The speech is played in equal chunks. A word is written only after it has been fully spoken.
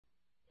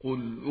قُلْ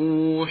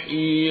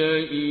أُوحِيَ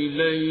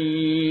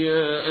إِلَيَّ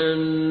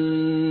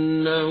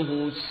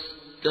أَنَّهُ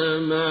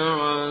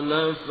اسْتَمَعَ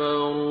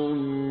نَفَرٌ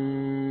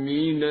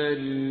مِّنَ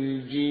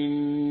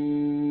الْجِنِّ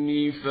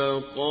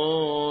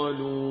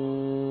فَقَالُوا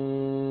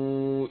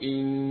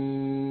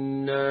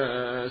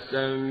إِنَّا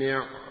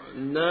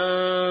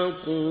سَمِعْنَا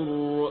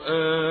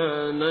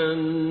قُرْآنًا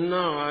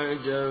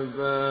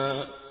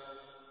عَجَبًا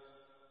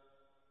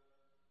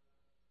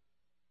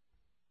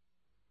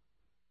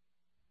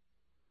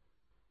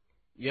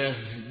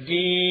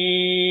يَهْدِي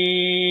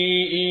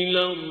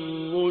إِلَى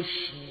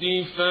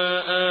الرُّشْدِ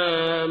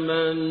فَآمَنَّا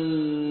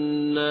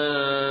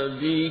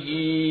بِهِ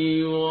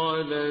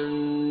وَلَن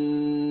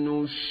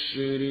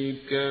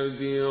نُّشْرِكَ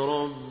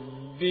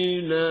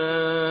بِرَبِّنَا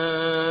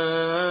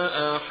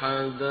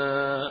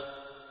أَحَدًا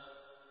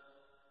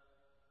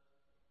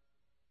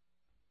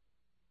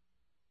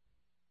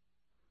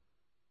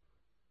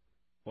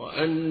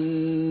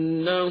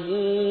وَأَنَّهُ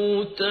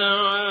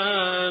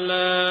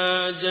تَعَالَى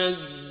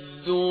جَدُّ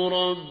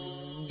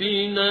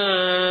رَبِّنَا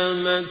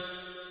مَا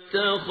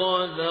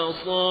اتَّخَذَ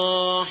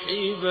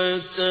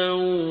صَاحِبَةً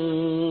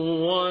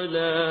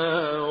وَلَا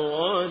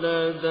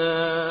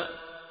وَلَدًا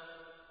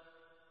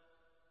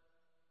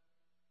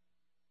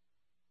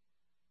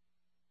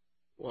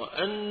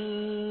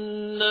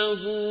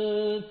وَأَنَّهُ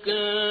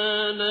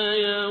كَانَ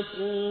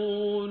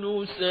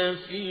يَقُولُ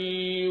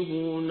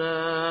سَفِيهُنَا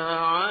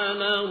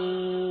عَلَى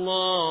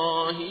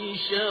اللَّهِ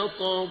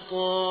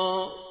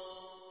شَطَطًا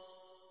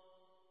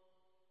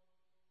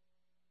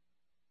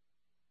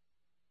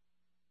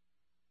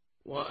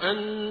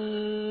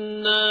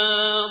وَأَنَّا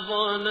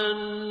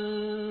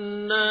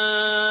ظَنَنَّا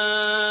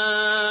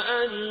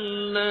أَن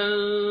لَّن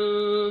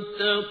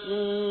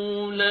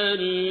تَقُولَ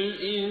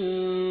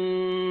الْإِنسُ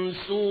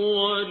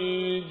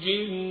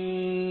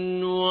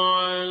وَالْجِنُّ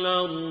عَلَى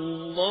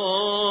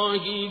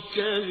اللَّهِ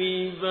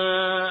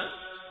كَذِبًا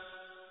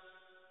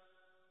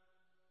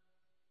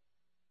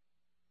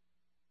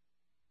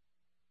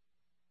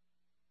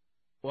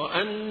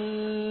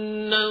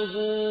وَأَنَّهُ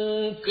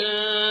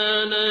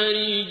كَانَ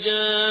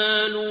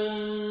رِجَالٌ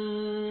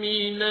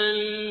مِّنَ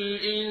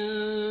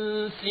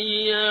الْإِنسِ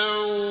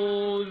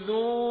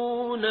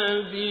يَعُوذُونَ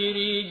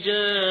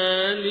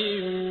بِرِجَالٍ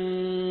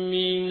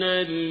مِّنَ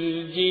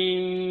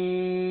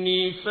الْجِنِّ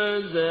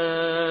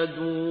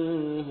فَزَادُوهُمْ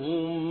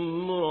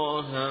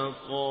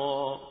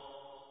رَهَقًا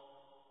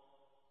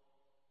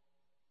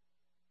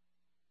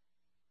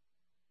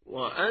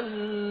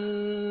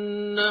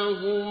وَأَنَّهُمْ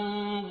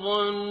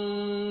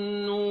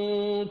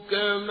ظَنُّوا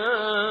كَمَا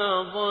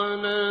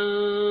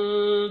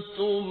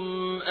ظَنَنتُمْ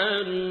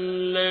أَن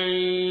لَّن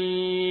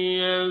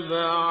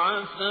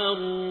يَبْعَثَ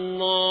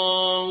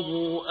اللَّهُ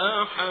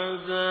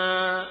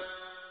أَحَدًا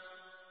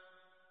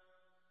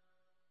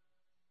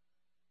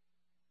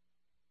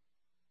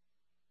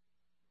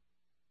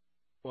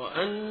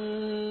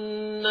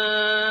وَأَنَّا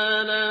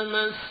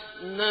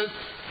لَمَسْنَا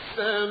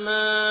السَّمَاءَ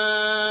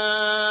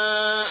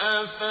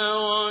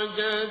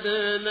فَوَجَدْنَاهَا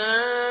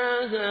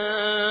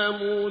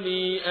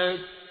مُلِئَتْ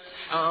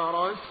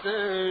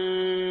حَرَسًا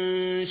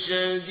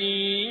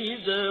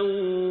شَدِيدًا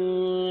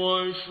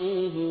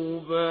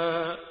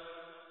وَشُهُبًا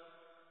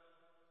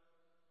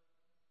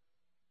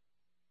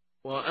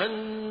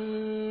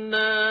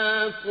وَأَنَّا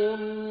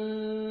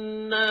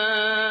كُنَّا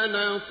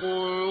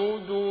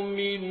نَقْعُدُ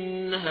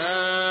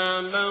مِنْهَا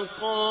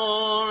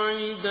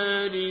مَقَاعِدَ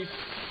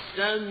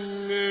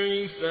لِلسَّمْعِ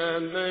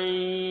فَمَن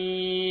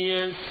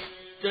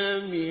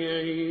يَسْتَمِعِ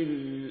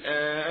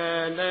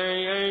الْآنَ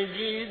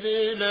يَجِدْ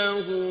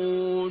لَهُ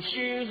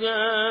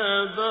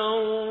شِهَابًا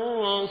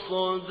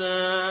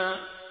رَّصَدًا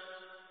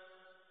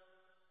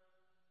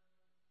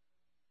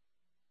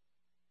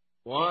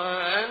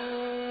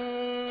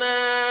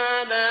وَأَنَّا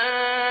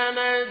لَا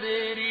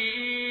نَدْرِي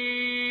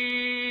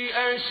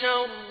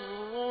أَشَرٌّ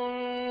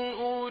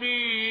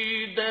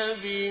أُرِيدَ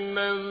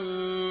بِمَن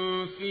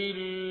فِي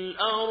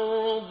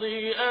الْأَرْضِ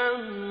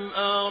أَمْ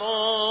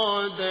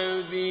أَرَادَ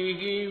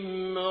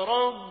بِهِمْ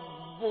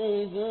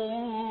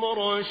رَبُّهُمْ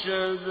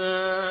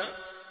رَشَدًا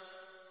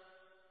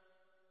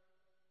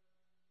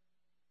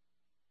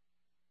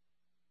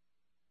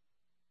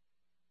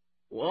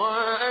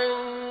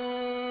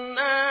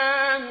وَأَنَّا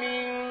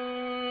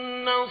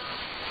مِنَّا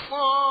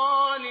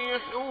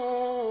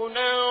الصَّالِحُونَ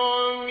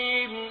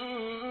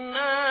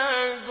وَمِنَّا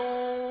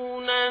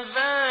دُونَ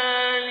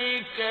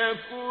ذَلِكَ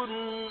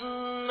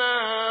كُنَّا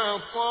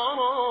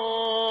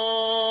طَرَائِقَ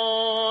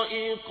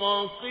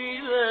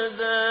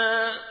قِدَدًا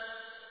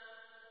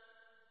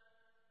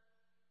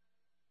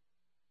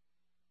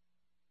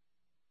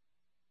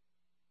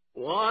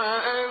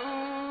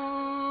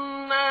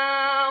وَأَنَّا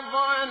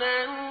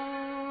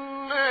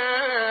ظَنَنَّا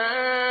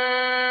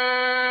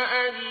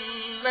أَن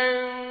لَّن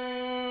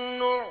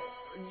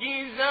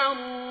نُّعْجِزَ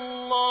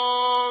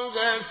اللَّهَ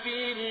فِي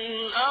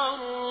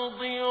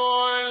الْأَرْضِ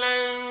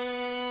وَلَن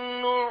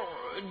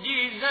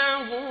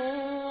نُّعْجِزَهُ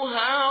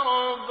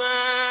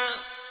هَرَبًا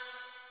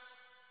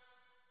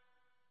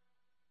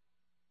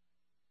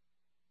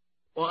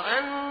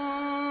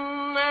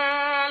وَأَنَّا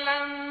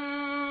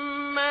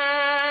لَمَّا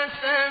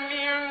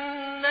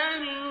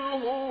سَمِعْنَا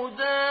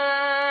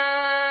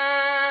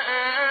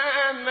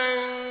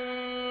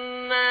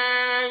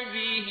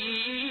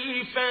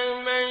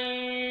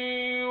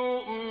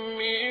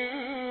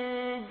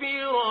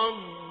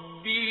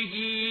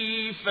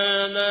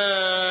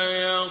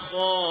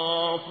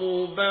يخاف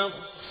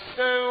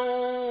بخسا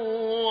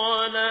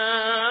ولا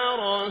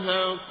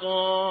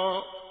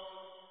رهقا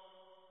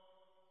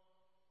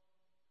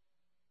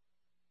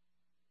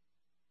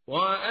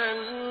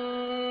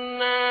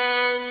وأنا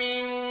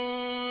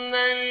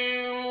منا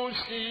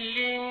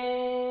المسلمون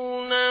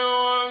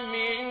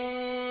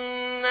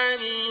ومنا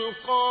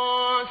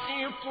القاسطون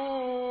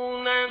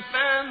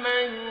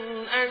فمن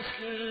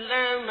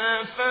أسلم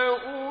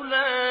فأولئك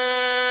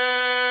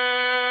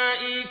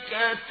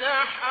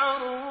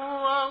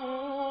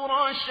تحروا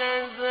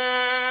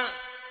رشدا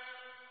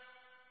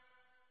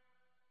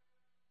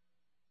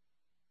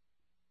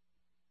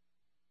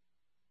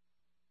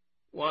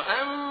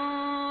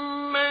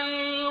وأما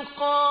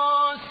القاسطون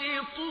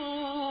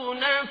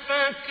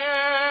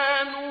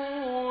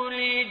فكانوا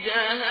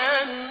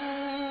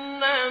لجهنم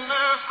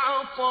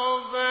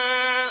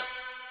حطبا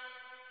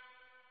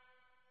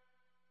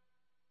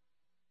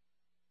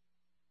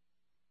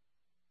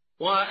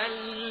وأن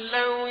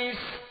لو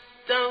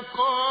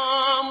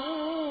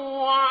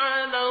استقاموا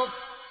على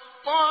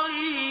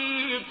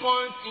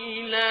الطريقة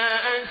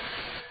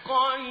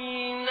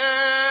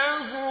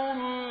لأسقيناهم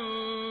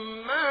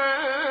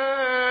ماء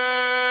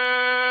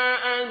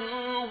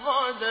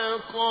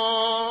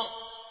غدقا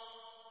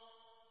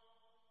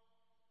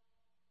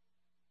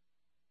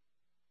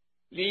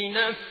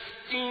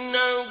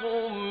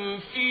لنفتنهم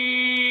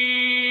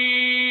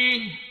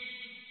فيه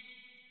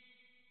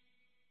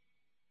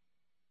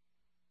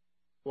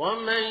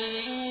ومن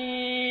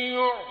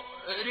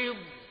يعرض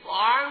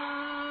عن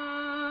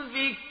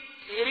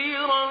ذكر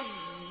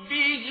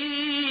ربه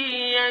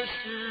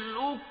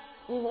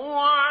يسلكه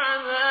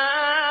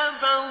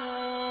عذابا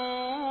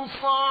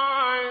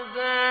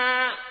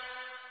صعدا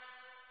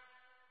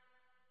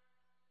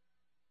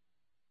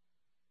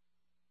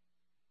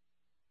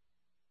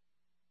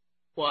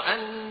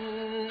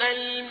وأن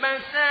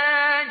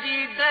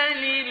المساجد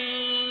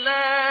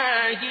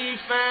لله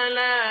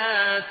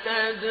فلا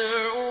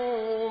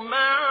تدعوا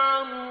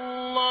مع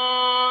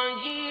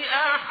الله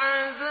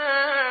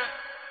أحدا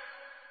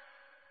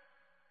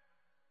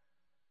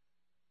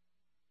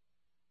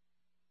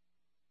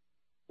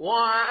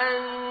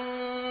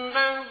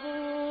وأنه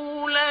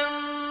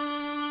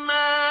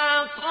لما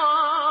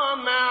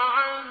قام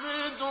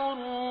عبد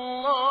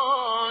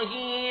الله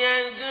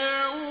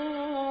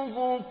يدعوه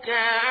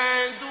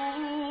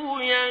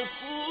كادوا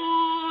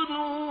يكونون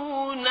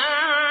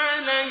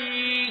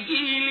عليه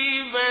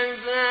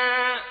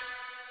لبدا.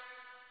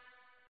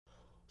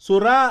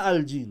 Sura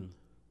Al-Jin.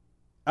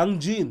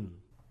 Ang Jin,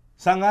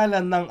 sa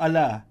ngalan ng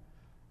Ala,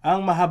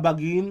 ang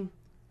mahabagin,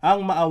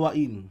 ang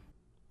maawain.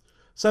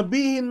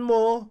 Sabihin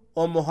mo,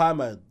 O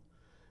Muhammad,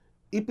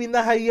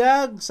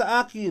 ipinahayag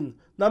sa akin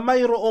na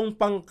mayroong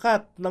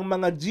pangkat ng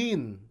mga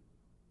jin.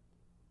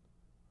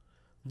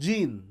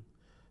 Jin,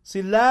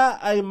 sila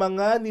ay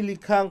mga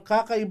nilikhang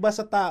kakaiba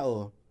sa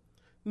tao.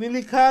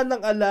 Nilikha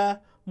ng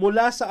Ala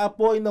mula sa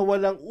apoy na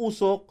walang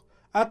usok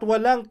at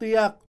walang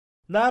tiyak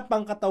na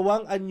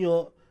pangkatawang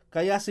anyo,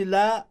 kaya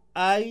sila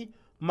ay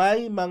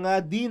may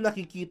mga di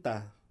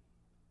nakikita.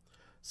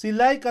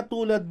 Sila'y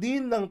katulad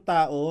din ng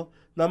tao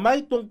na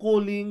may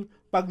tungkuling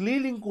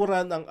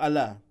paglilingkuran ang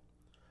Ala.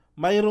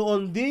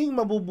 Mayroon ding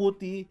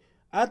mabubuti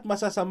at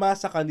masasama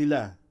sa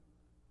kanila.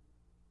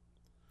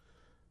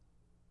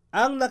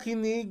 Ang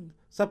nakinig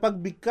sa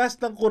pagbigkas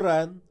ng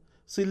Quran,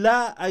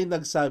 sila ay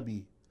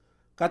nagsabi,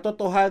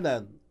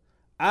 katotohanan,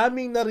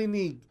 aming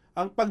narinig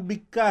ang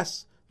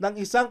pagbigkas ng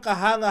isang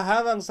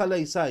kahangahangang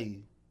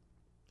salaysay.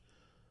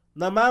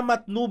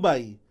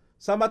 Namamatnubay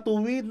sa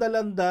matuwid na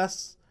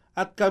landas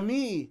at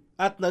kami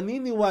at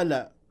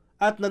naniniwala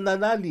at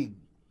nananalig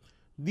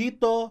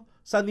dito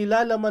sa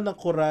nilalaman ng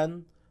Quran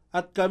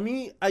at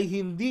kami ay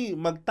hindi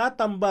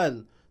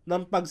magtatambal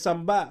ng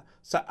pagsamba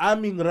sa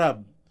aming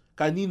Rab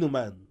kanino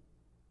man.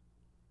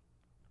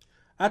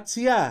 At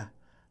siya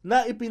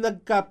na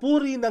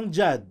ipinagkapuri ng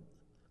Jad,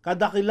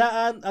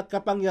 kadakilaan at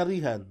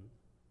kapangyarihan.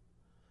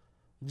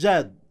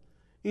 Jad,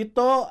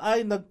 ito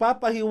ay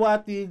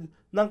nagpapahiwatig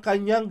ng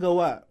kanyang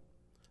gawa,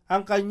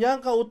 ang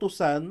kanyang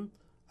kautusan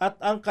at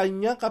ang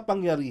kanyang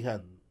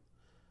kapangyarihan.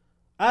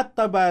 At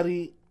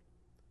Tabari,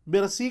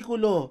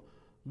 versikulo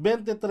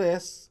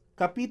 23,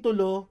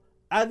 kapitulo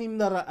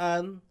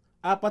 648.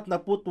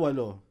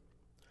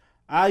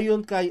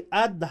 Ayon kay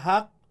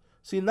Adhak,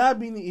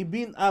 sinabi ni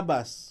Ibn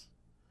Abbas,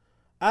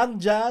 ang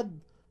Jad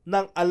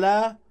ng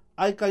Ala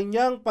ay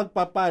kanyang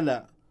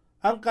pagpapala,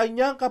 ang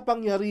kanyang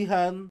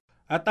kapangyarihan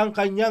at ang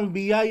kanyang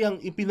biyayang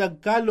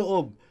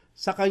ipinagkaloob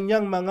sa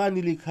kanyang mga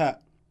nilikha.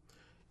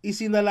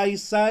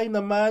 Isinalaysay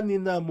naman ni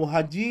na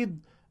Muhajid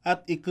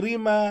at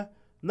Ikrima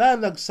na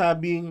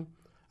nagsabing,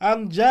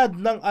 ang Jad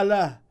ng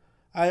Ala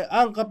ay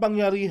ang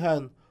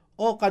kapangyarihan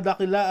o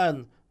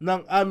kadakilaan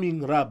ng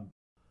aming Rab.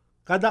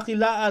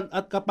 Kadakilaan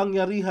at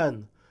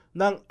kapangyarihan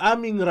ng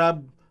aming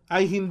Rab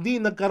ay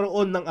hindi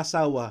nagkaroon ng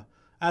asawa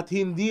at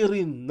hindi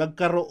rin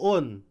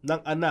nagkaroon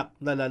ng anak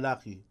na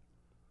lalaki.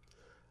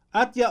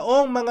 At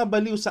yaong mga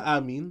baliw sa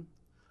amin,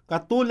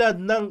 katulad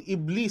ng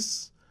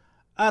iblis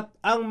at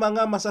ang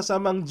mga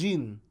masasamang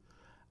jin,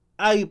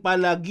 ay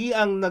palagi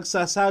ang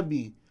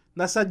nagsasabi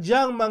na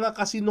sadyang mga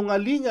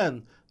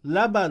kasinungalingan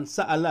laban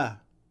sa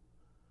Allah.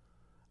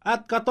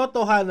 At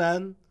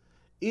katotohanan,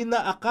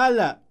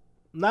 inaakala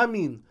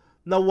namin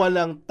na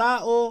walang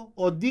tao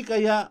o di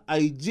kaya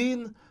ay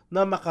jin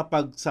na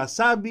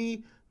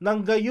makapagsasabi ng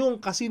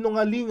gayong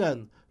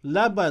kasinungalingan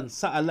laban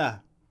sa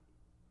Allah.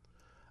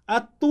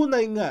 At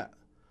tunay nga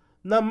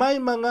na may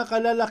mga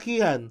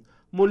kalalakihan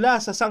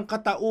mula sa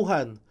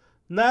sangkatauhan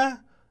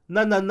na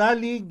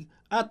nananalig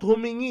at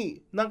humingi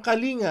ng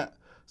kalinga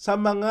sa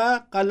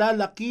mga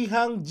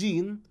kalalakihang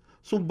jin,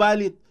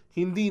 subalit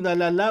hindi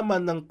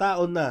nalalaman ng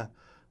tao na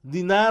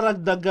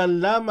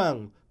dinaragdagan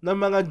lamang ng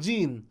mga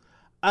jin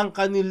ang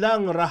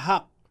kanilang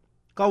rahak,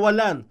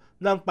 kawalan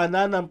ng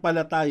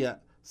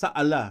pananampalataya sa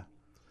Allah,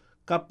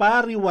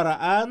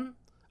 kapariwaraan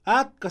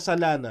at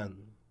kasalanan.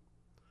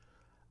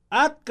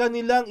 At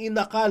kanilang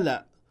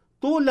inakala,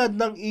 tulad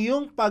ng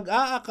iyong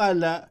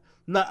pag-aakala,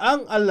 na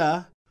ang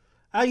Allah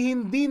ay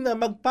hindi na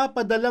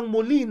magpapadalang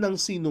muli ng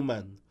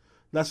sinuman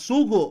na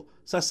sugo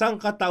sa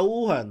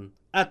sangkatauhan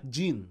at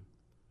jin.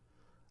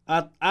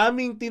 At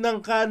aming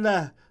tinangka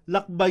na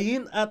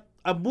lakbayin at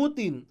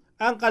abutin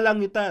ang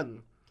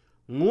kalangitan,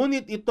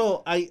 ngunit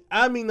ito ay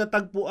aming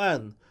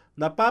natagpuan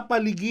na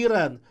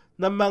papaligiran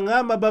ng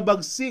mga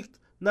mababagsik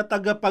na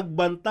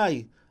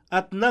tagapagbantay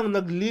at nang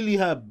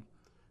naglilihab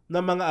na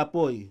mga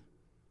apoy.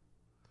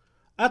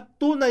 At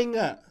tunay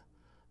nga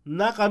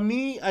na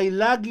kami ay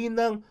lagi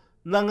nang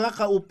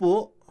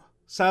nangakaupo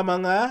sa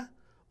mga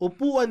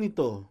upuan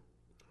nito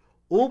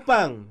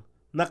upang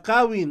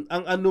nakawin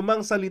ang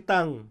anumang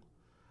salitang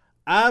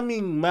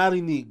aming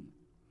marinig.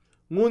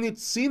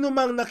 Ngunit sino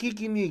mang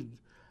nakikinig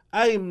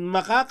ay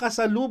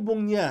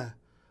makakasalubong niya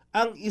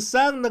ang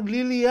isang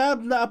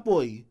nagliliyab na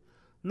apoy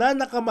na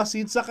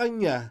nakamasid sa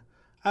kanya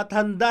at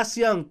handa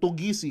siyang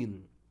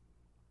tugisin.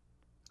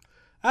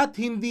 At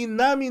hindi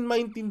namin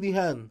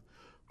maintindihan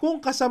kung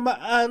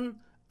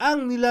kasamaan ang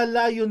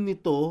nilalayon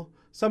nito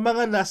sa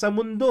mga nasa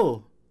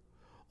mundo,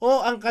 o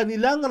ang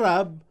kanilang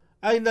Rab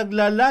ay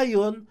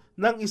naglalayon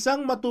ng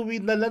isang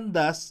matuwid na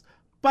landas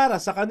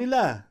para sa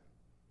kanila.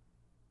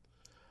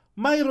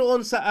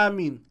 Mayroon sa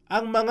amin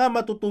ang mga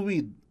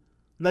matutuwid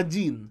na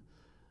jin,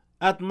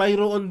 at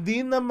mayroon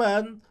din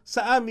naman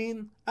sa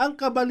amin ang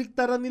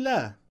kabaliktaran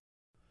nila.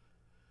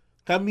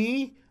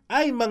 Kami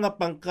ay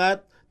mga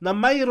pangkat na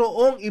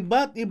mayroong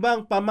iba't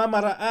ibang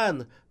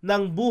pamamaraan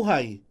ng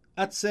buhay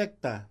at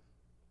sekta.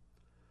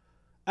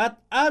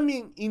 At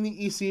aming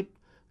iniisip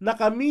na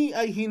kami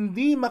ay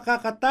hindi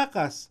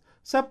makakatakas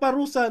sa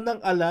parusa ng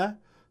Allah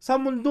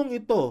sa mundong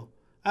ito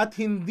at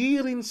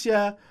hindi rin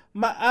siya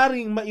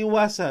maaring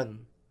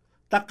maiwasan,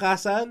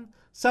 takasan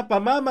sa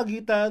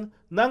pamamagitan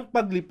ng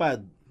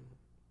paglipad.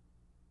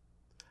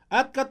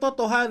 At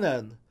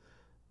katotohanan,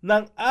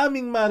 nang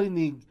aming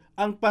marinig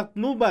ang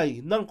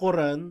patnubay ng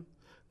Quran,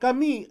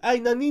 kami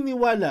ay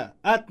naniniwala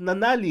at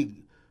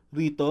nanalig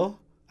rito,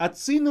 at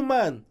sino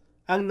man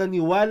ang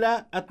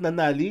naniwala at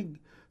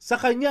nanalig sa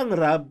kanyang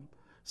Rab,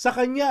 sa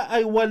kanya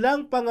ay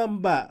walang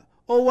pangamba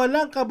o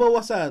walang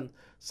kabawasan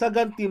sa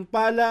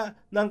gantimpala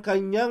ng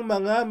kanyang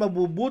mga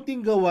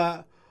mabubuting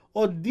gawa,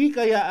 o di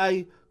kaya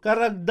ay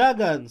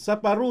karagdagan sa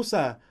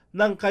parusa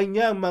ng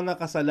kanyang mga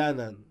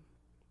kasalanan.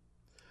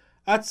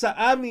 At sa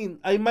amin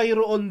ay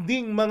mayroon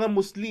ding mga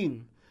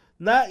Muslim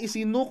na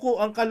isinuko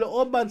ang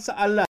kalooban sa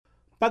Allah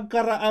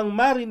pagkaraang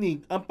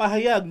marinig ang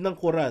pahayag ng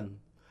Quran.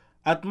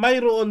 At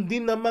mayroon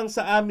din namang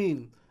sa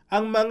amin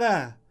ang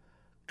mga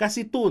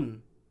kasitun,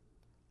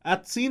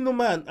 at sino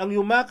man ang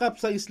yumakap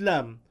sa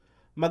Islam,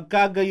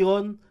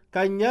 magkagayon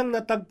kanyang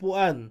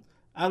natagpuan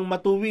ang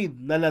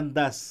matuwid na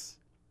landas.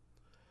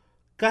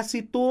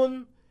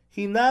 Kasitun,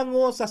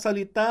 hinango sa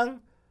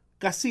salitang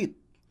kasit,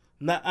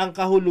 na ang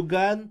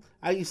kahulugan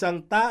ay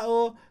isang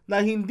tao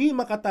na hindi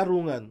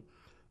makatarungan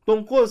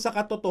tungkol sa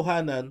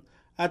katotohanan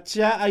at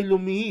siya ay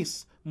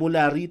lumihis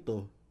mula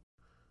rito.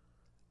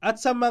 At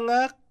sa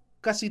mga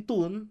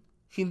kasitun,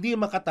 hindi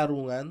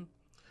makatarungan,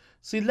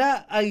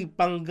 sila ay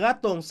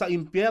panggatong sa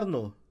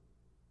impyerno.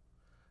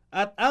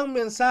 At ang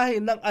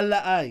mensahe ng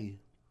Allah ay,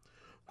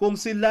 kung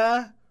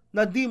sila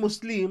na di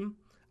Muslim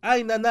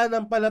ay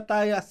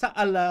nananampalataya sa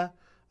Allah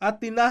at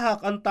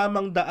tinahak ang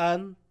tamang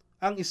daan,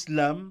 ang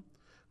Islam,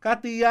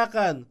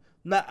 katiyakan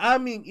na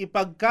aming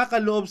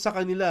ipagkakaloob sa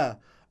kanila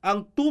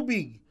ang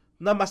tubig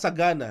na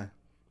masagana,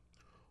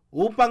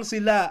 upang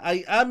sila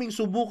ay aming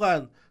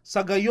subukan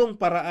sa gayong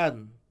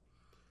paraan.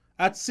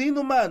 At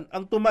sino man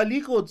ang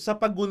tumalikod sa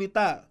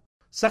paggunita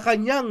sa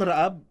kanyang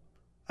Raab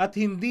at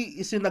hindi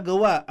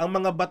isinagawa ang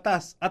mga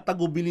batas at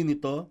tagubilin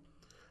nito,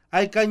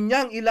 ay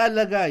kanyang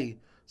ilalagay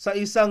sa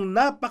isang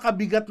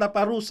napakabigat na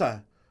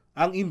parusa,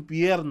 ang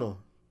impyerno.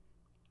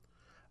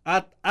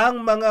 At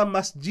ang mga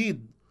masjid,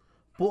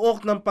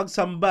 puok ng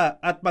pagsamba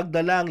at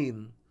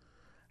pagdalangin,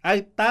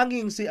 ay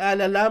tanging si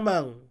Allah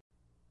lamang.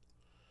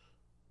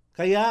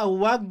 Kaya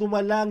huwag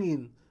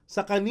dumalangin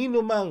sa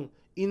kanino mang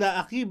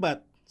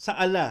inaakibat sa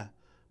Allah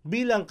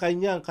bilang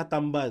kanyang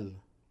katambal.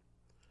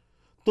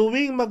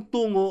 tuwing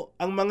magtungo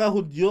ang mga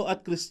Hudyo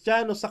at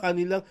Kristiyano sa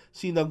kanilang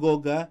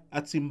sinagoga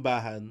at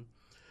simbahan.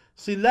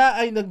 Sila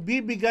ay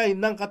nagbibigay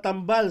ng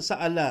katambal sa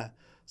ala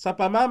sa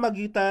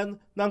pamamagitan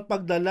ng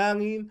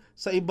pagdalangin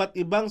sa iba't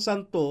ibang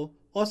santo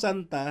o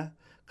santa,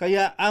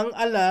 kaya ang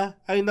ala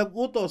ay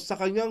nag-utos sa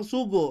kanyang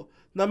sugo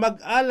na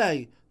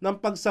mag-alay ng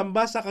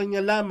pagsamba sa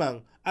kanya lamang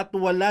at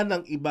wala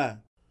ng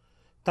iba.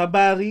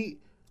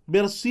 Tabari,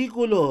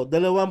 versikulo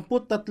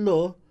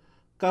 23,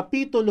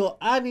 kapitulo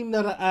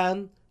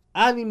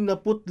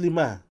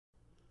 665.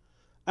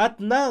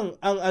 At nang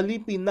ang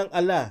alipin ng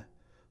ala,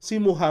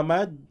 si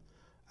Muhammad,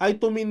 ay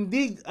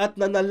tumindig at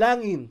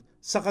nanalangin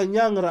sa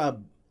kanyang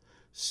Raab,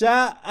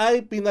 siya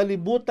ay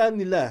pinalibutan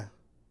nila.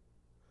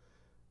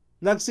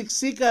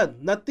 Nagsiksikan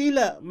na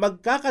tila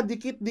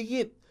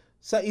magkakadikit-dikit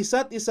sa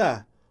isa't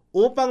isa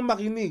upang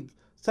makinig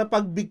sa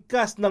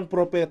pagbigkas ng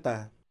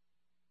propeta.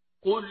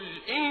 قل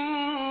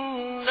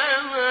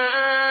إنما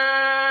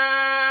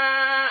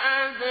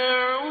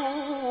أدعو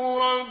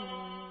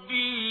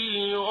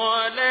ربي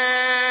ولا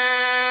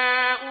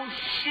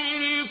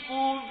أشرك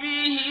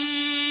به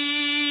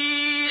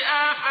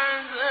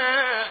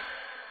أحدا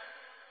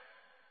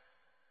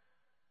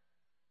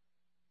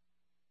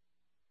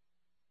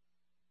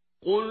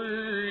قل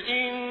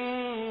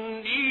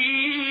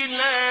إني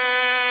لا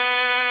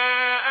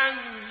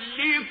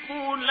أملك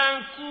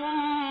لكم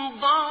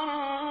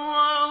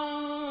ضرا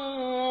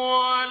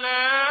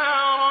ولا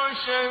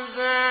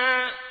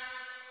رشدا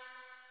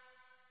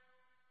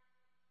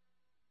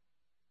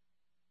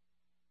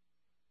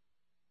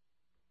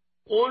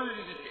قل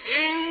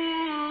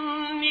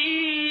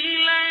إني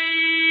لن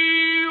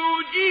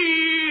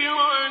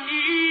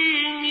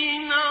يجيرني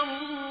من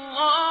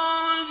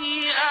الله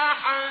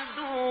أحد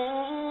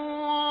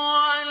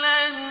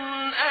ولن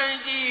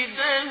أجد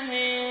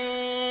من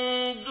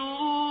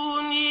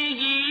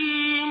دونه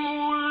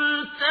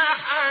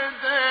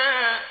ملتحدا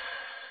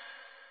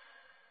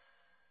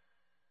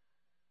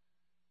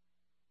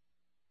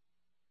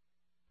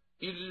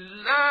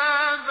إلا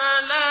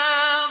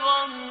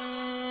بلاغا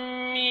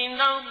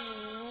من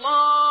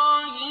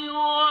الله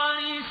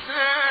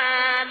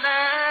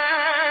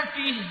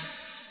ورسالاته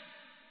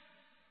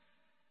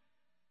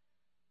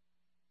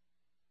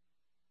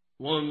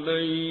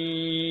ومن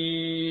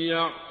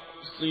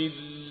يعص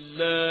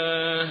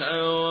الله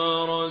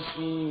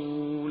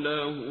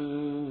ورسوله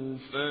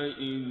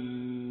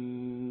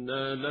فإن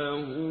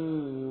له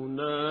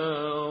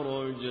نار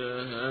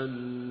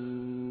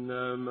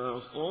جهنم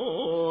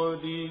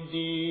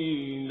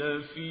خالدين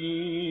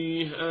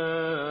فيها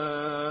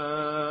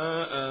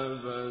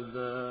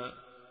أبدا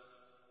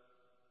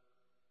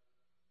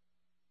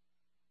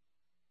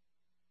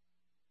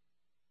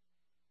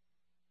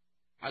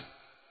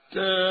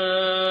حتى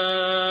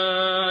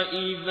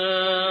إذا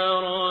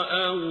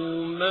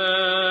رأوا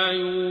ما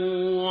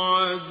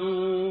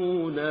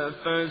يوعدون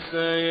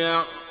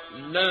فسيعلمون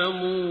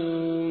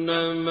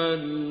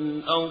من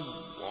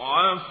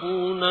أضعف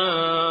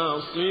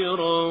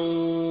ناصرا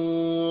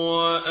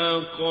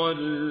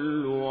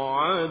وأقل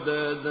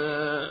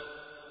عددا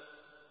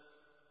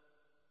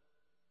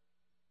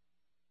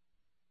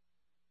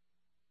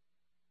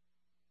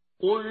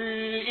قل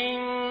إن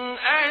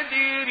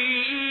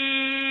أدري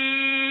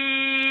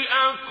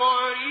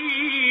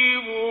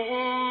أقريب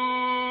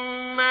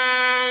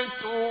ما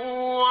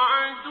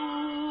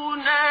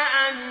توعدون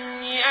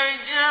أم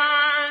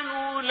يجعل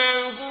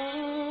له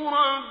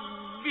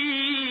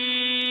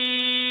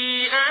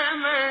ربي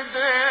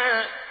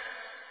أمدا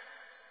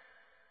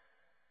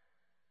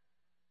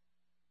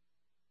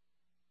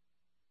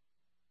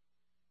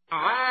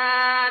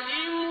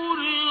عالم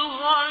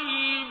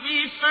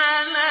الغيب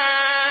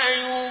فلا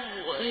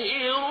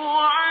يظهر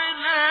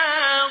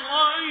على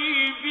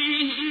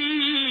غيبه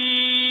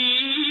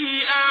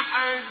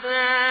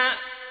أحدا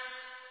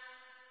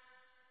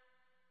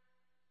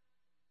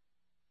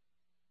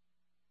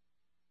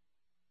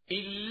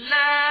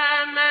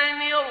إلا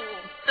من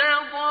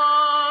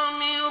ارتضى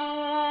من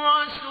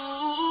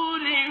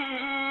رسول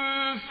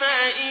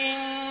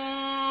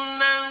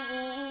فإنه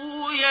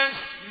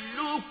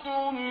يسلك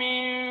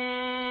من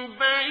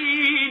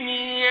بين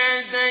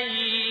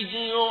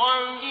يديه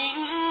ومن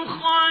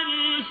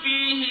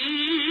خلفه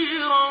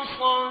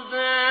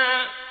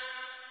رصدا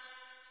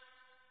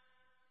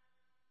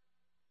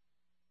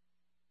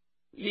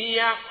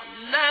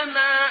ليعلم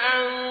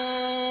أن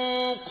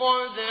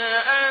قد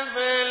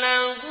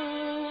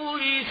أبلغوا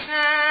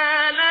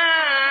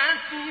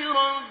رسالات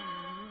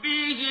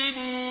ربهم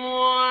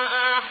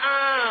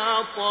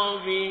وأحاط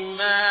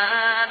بما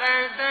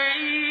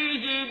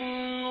لديهم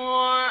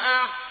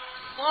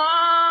وأحصى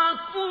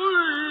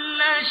كل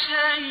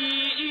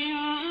شيء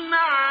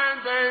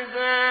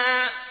عددا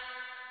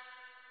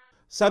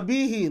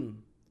Sabihin,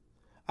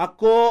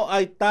 ako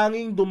ay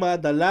tanging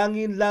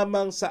dumadalangin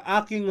lamang sa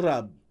aking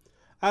Rab,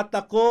 at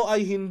ako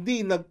ay hindi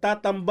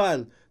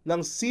nagtatambal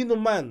ng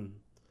sinuman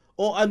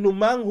o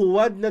anumang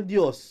huwad na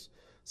Diyos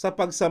sa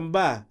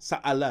pagsamba sa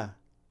ala.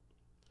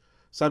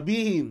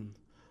 Sabihin,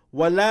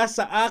 wala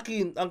sa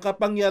akin ang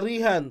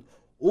kapangyarihan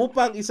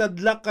upang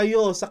isadlak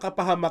kayo sa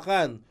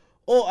kapahamakan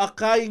o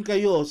akayin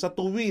kayo sa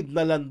tuwid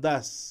na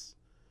landas.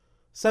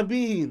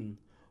 Sabihin,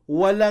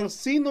 walang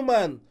sino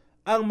man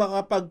ang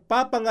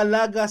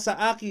makapagpapangalaga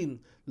sa akin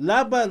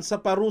laban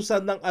sa parusa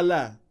ng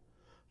ala,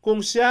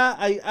 kung siya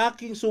ay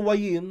aking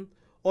suwayin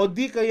o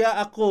di kaya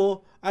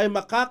ako ay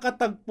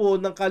makakatagpo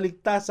ng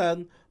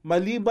kaligtasan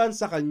maliban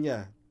sa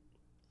kanya.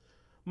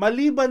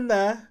 Maliban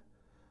na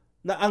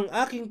ang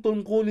aking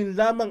tungkulin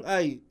lamang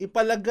ay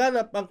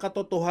ipalaganap ang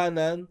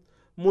katotohanan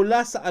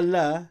mula sa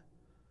ala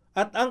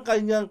at ang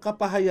kanyang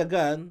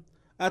kapahayagan,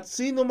 at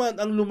sino man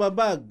ang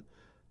lumabag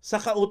sa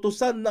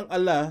kautusan ng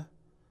ala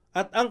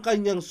at ang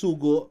kanyang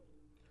sugo,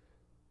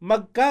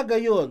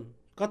 magkagayon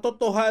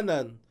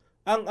katotohanan,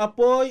 ang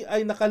apoy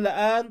ay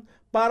nakalaan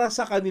para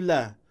sa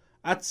kanila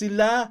at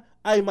sila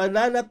ay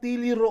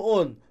mananatili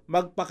roon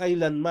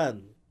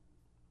magpakailanman.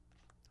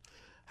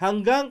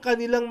 Hanggang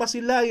kanilang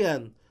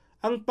masilayan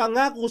ang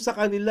pangako sa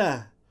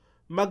kanila,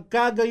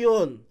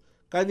 magkagayon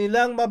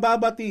kanilang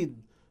mababatid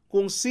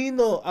kung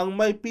sino ang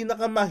may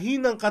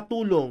pinakamahinang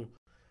katulong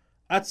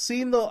at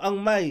sino ang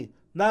may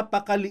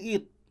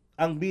napakaliit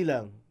ang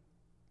bilang.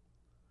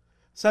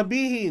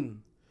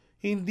 Sabihin,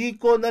 hindi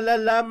ko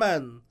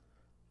nalalaman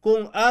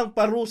kung ang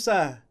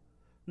parusa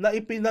na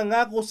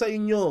ipinangako sa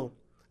inyo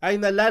ay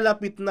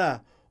nalalapit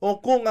na o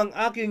kung ang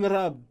aking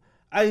Rab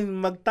ay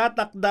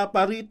magtatakda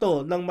pa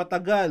rito ng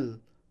matagal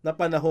na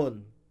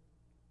panahon.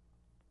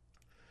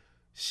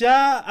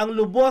 Siya ang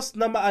lubos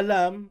na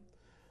maalam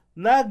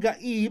na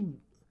gaib,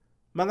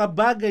 mga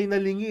bagay na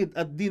lingid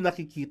at di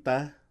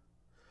nakikita,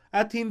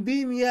 at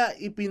hindi niya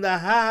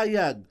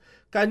ipinahahayag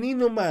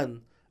kanino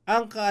man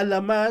ang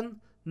kaalaman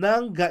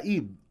ng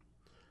gaib,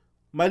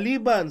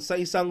 maliban sa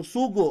isang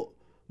sugo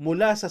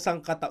mula sa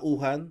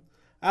sangkatauhan,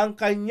 ang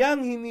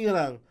kanyang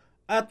hinirang,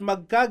 at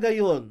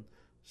magkagayon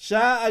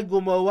siya ay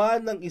gumawa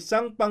ng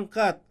isang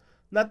pangkat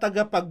na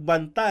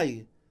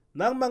tagapagbantay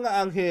ng mga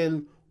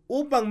anghel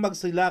upang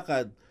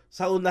magsilakad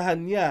sa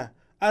unahan niya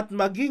at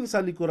maging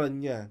sa likuran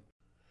niya.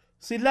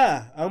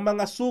 Sila, ang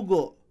mga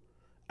sugo,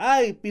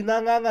 ay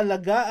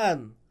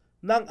pinangangalagaan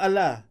ng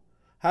ala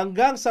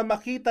hanggang sa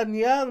makita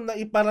niyang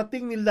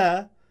naiparating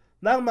nila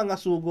ng mga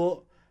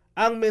sugo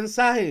ang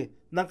mensahe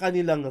ng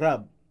kanilang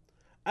Rab,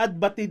 at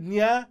batid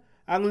niya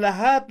ang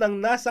lahat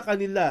ng nasa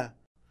kanila,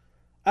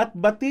 at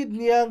batid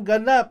niyang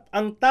ganap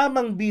ang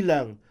tamang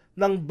bilang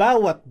ng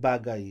bawat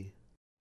bagay.